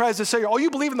world tries to say, oh,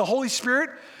 you believe in the Holy Spirit?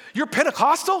 You're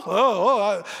Pentecostal?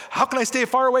 How can I stay as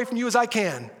far away from you as I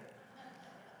can?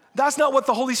 That's not what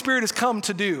the Holy Spirit has come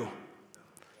to do.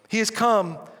 He has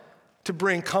come to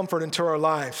bring comfort into our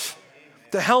lives,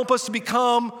 to help us to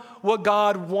become what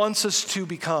God wants us to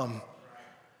become.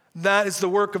 That is the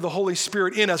work of the Holy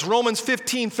Spirit in us. Romans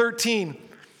 15:13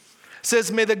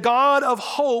 says, may the God of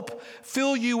hope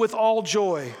fill you with all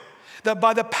joy, that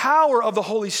by the power of the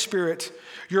Holy Spirit,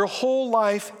 your whole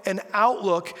life and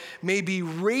outlook may be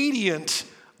radiant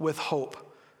with hope.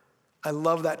 I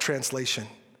love that translation.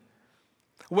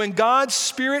 When God's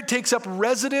Spirit takes up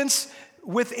residence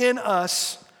within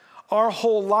us, our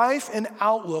whole life and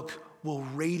outlook will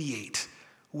radiate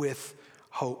with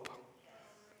hope.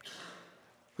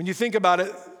 When you think about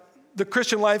it, the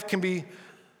Christian life can be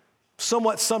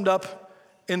somewhat summed up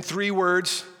in 3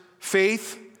 words: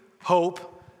 faith,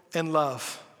 hope, and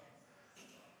love.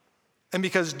 And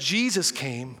because Jesus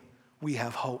came, we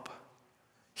have hope.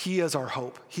 He is our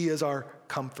hope. He is our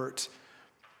comfort.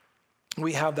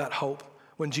 We have that hope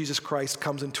when Jesus Christ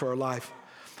comes into our life.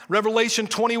 Revelation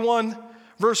 21,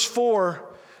 verse 4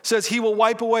 says, he will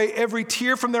wipe away every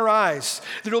tear from their eyes.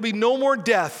 There will be no more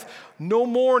death, no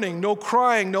mourning, no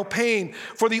crying, no pain,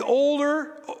 for the old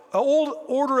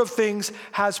order of things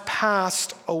has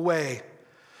passed away.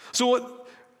 So what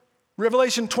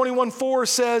Revelation 21:4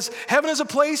 says, heaven is a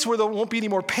place where there won't be any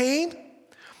more pain,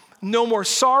 no more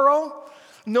sorrow,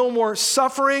 no more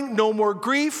suffering, no more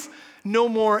grief, no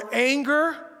more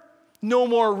anger, no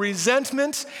more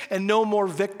resentment, and no more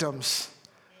victims.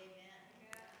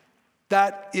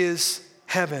 That is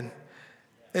heaven.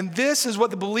 And this is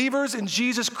what the believers in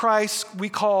Jesus Christ we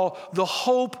call the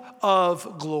hope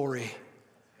of glory.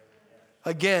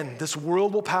 Again, this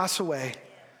world will pass away,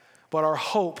 but our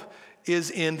hope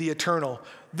is in the eternal.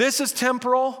 This is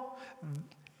temporal,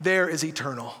 there is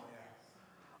eternal.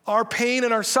 Our pain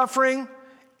and our suffering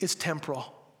is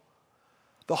temporal.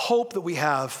 The hope that we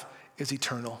have is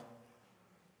eternal.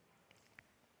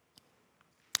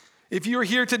 If you're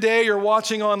here today or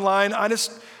watching online, I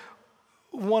just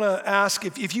want to ask,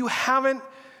 if you haven't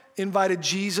invited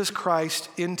Jesus Christ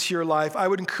into your life, I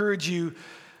would encourage you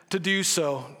to do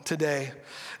so today.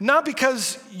 Not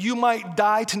because you might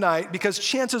die tonight, because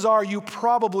chances are you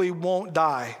probably won't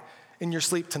die in your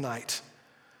sleep tonight.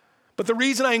 But the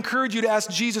reason I encourage you to ask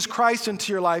Jesus Christ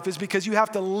into your life is because you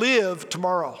have to live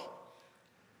tomorrow.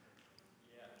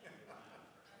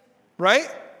 Right?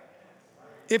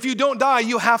 If you don't die,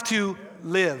 you have to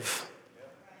live.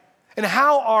 And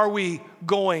how are we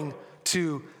going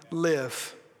to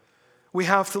live? We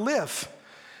have to live.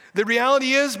 The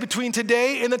reality is, between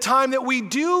today and the time that we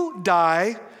do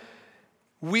die,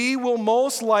 we will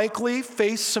most likely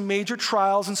face some major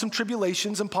trials and some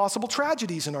tribulations and possible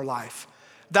tragedies in our life.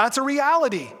 That's a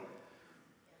reality.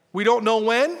 We don't know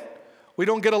when. We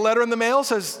don't get a letter in the mail that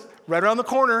says, right around the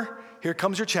corner, here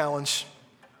comes your challenge.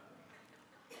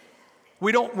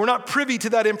 We're not privy to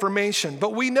that information,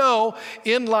 but we know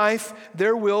in life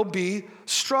there will be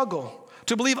struggle.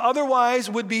 To believe otherwise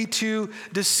would be to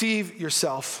deceive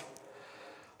yourself.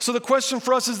 So the question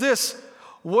for us is this: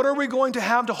 what are we going to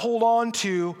have to hold on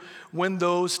to when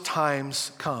those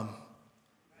times come?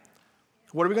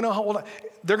 What are we going to hold on?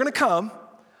 They're going to come.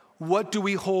 What do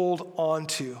we hold on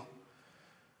to?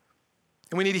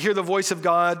 And we need to hear the voice of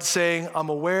God saying, I'm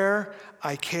aware,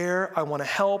 I care, I want to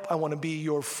help, I want to be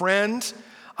your friend,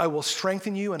 I will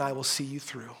strengthen you, and I will see you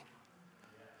through.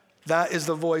 That is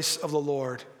the voice of the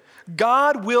Lord.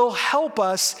 God will help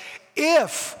us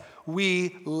if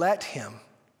we let him.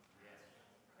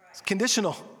 It's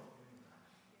conditional.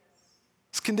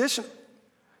 It's conditional.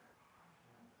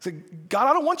 It's like, God,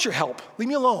 I don't want your help. Leave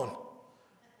me alone.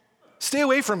 Stay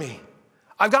away from me.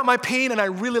 I've got my pain, and I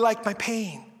really like my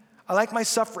pain. I like my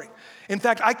suffering. In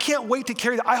fact, I can't wait to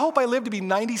carry that. I hope I live to be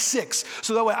 96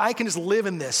 so that way I can just live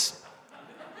in this.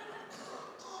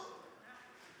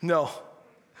 No.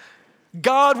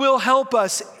 God will help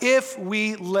us if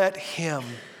we let him.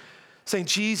 Saying,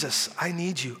 Jesus, I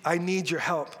need you. I need your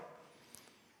help.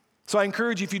 So I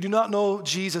encourage you, if you do not know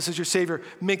Jesus as your Savior,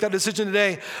 make that decision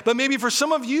today. But maybe for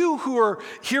some of you who are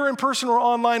here in person or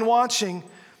online watching,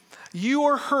 you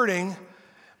are hurting,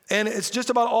 and it's just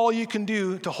about all you can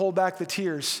do to hold back the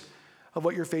tears of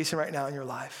what you're facing right now in your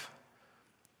life.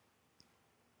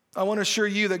 I want to assure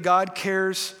you that God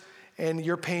cares and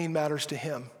your pain matters to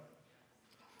him.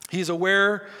 He's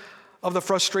aware of the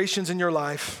frustrations in your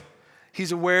life.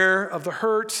 He's aware of the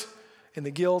hurt and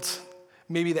the guilt,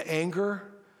 maybe the anger,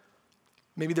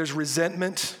 maybe there's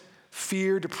resentment,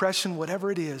 fear, depression,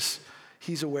 whatever it is,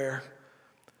 he's aware.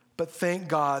 But thank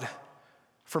God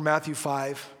for Matthew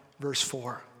 5, verse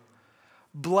 4.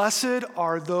 Blessed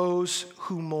are those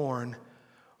who mourn,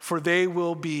 for they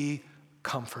will be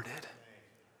comforted.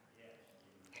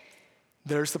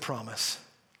 There's the promise.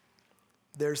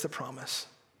 There's the promise.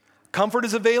 Comfort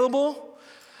is available,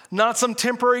 not some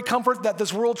temporary comfort that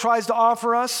this world tries to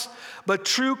offer us, but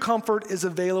true comfort is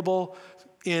available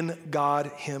in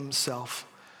God himself.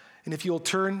 And if you'll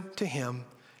turn to him,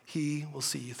 he will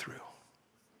see you through.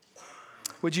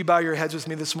 Would you bow your heads with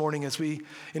me this morning as we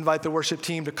invite the worship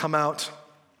team to come out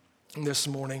this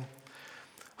morning?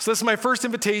 So this is my first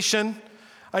invitation.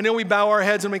 I know we bow our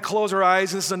heads and we close our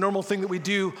eyes. This is a normal thing that we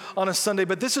do on a Sunday,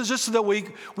 but this is just so that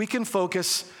we can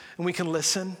focus and we can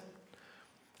listen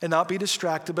and not be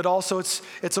distracted. But also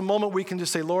it's a moment we can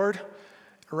just say, Lord,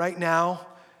 right now,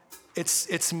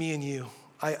 it's me and you.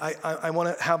 I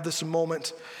want to have this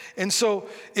moment. And so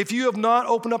if you have not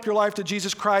opened up your life to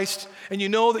Jesus Christ and you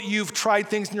know that you've tried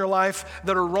things in your life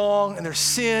that are wrong and there's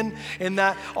sin and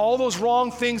that all those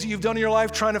wrong things that you've done in your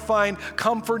life trying to find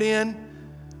comfort in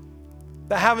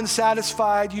that haven't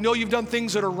satisfied, you know you've done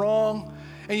things that are wrong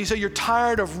and you say you're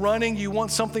tired of running, you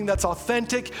want something that's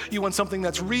authentic, you want something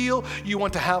that's real, you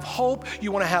want to have hope,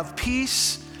 you want to have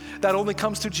peace that only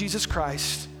comes through Jesus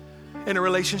Christ in a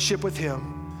relationship with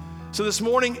him. So this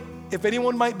morning, if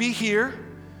anyone might be here,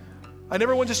 I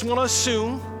never just want to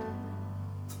assume.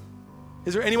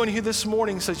 Is there anyone here this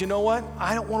morning who says, you know what?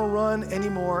 I don't want to run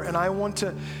anymore and I want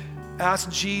to ask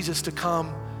Jesus to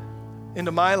come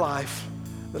into my life,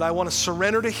 that I want to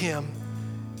surrender to him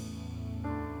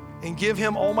and give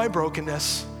him all my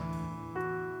brokenness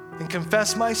and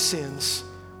confess my sins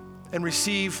and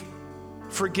receive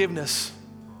forgiveness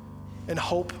and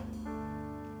hope.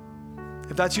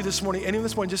 If that's you this morning, anyone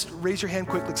this morning, just raise your hand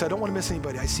quickly because I don't want to miss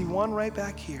anybody. I see one right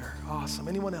back here. Awesome.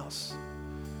 Anyone else?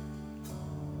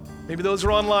 Maybe those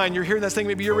are online, you're hearing this thing,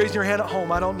 maybe you're raising your hand at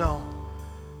home, I don't know.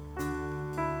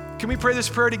 Can we pray this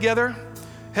prayer together?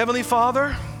 Heavenly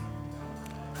Father,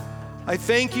 I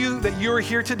thank you that you're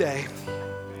here today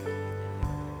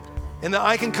and that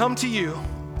I can come to you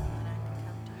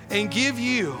and give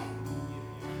you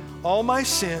all my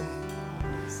sin,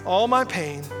 all my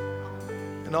pain,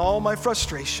 and all my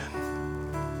frustration.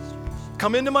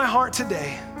 Come into my heart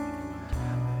today.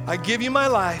 I give you my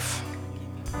life,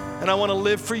 and I want to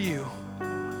live for you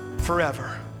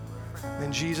forever.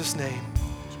 In Jesus' name,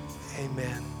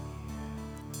 amen.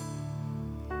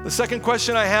 The second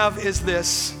question I have is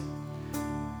this.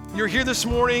 You're here this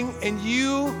morning, and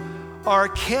you are a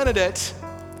candidate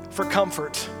for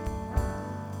comfort.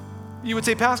 You would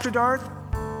say, Pastor Darth,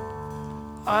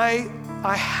 I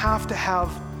have to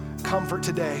have comfort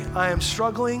today. I am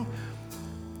struggling,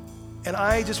 and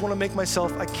I just want to make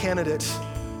myself a candidate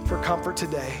for comfort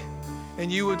today.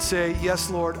 And you would say, yes,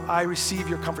 Lord, I receive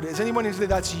your comfort. Is anyone who say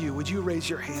that's you? Would you raise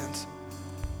your hands?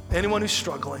 Anyone who's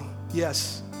struggling?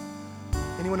 Yes.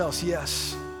 Anyone else?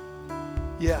 Yes.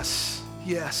 Yes.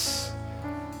 Yes.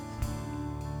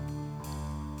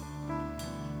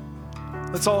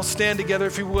 Let's all stand together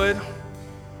if you would.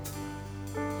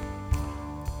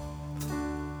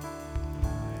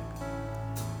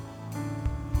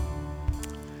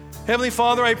 Heavenly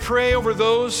Father, I pray over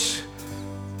those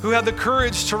who had the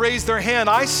courage to raise their hand.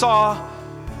 I saw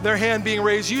their hand being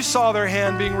raised. You saw their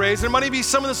hand being raised. There might be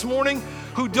some this morning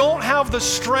who don't have the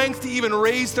strength to even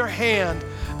raise their hand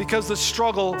because the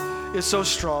struggle is so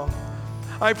strong.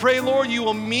 I pray, Lord, you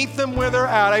will meet them where they're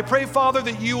at. I pray, Father,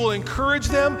 that you will encourage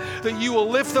them, that you will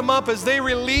lift them up as they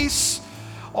release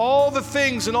all the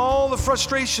things and all the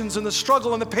frustrations and the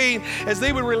struggle and the pain. As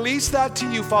they would release that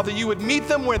to you, Father, you would meet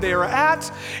them where they are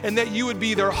at, and that you would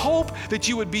be their hope, that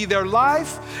you would be their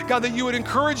life. God, that you would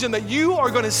encourage them, that you are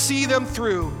going to see them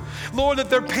through. Lord, that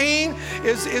their pain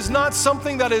is not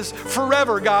something that is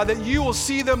forever, God, that you will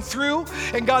see them through,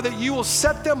 and God, that you will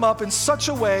set them up in such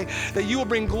a way that you will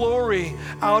bring glory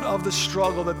out of the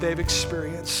struggle that they've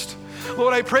experienced.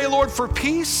 Lord, I pray, Lord, for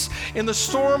peace in the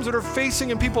storms that are facing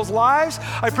in people's lives.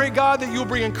 I pray, God, that you'll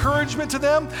bring encouragement to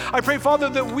them. I pray, Father,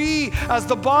 that we, as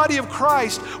the body of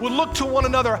Christ, would look to one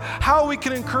another, how we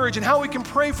can encourage and how we can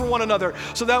pray for one another,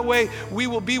 so that way we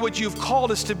will be what you've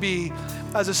called us to be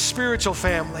as a spiritual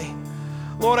family.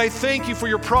 Lord, I thank you for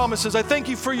your promises. I thank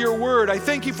you for your word. I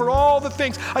thank you for all the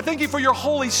things. I thank you for your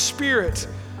Holy Spirit,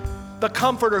 the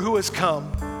Comforter who has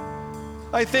come.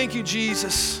 I thank you,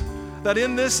 Jesus, that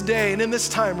in this day and in this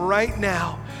time right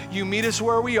now, you meet us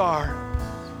where we are.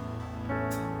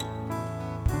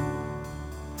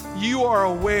 You are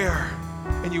aware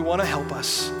and you want to help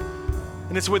us.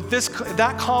 And it's with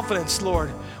that confidence,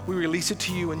 Lord, we release it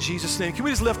to you in Jesus' name. Can we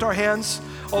just lift our hands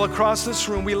all across this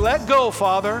room? We let go,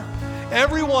 Father,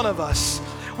 every one of us.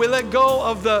 We let go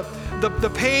of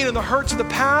the pain and the hurts of the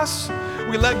past.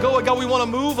 We let go of God. We want to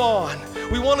move on.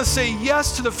 We want to say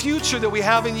yes to the future that we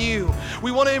have in you.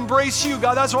 We want to embrace you,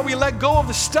 God. That's why we let go of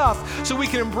the stuff so we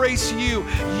can embrace you.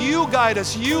 You guide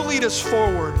us. You lead us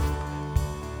forward.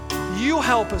 You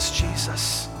help us,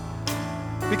 Jesus.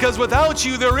 Because without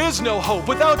you, there is no hope.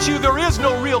 Without you, there is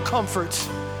no real comfort.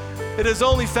 It is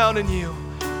only found in you.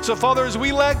 So, Father, as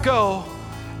we let go,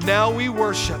 now we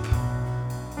worship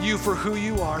you for who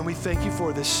you are. And we thank you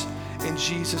for this in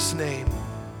Jesus' name.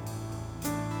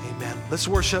 Amen. Let's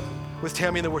worship with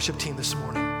Tammy and the worship team this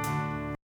morning.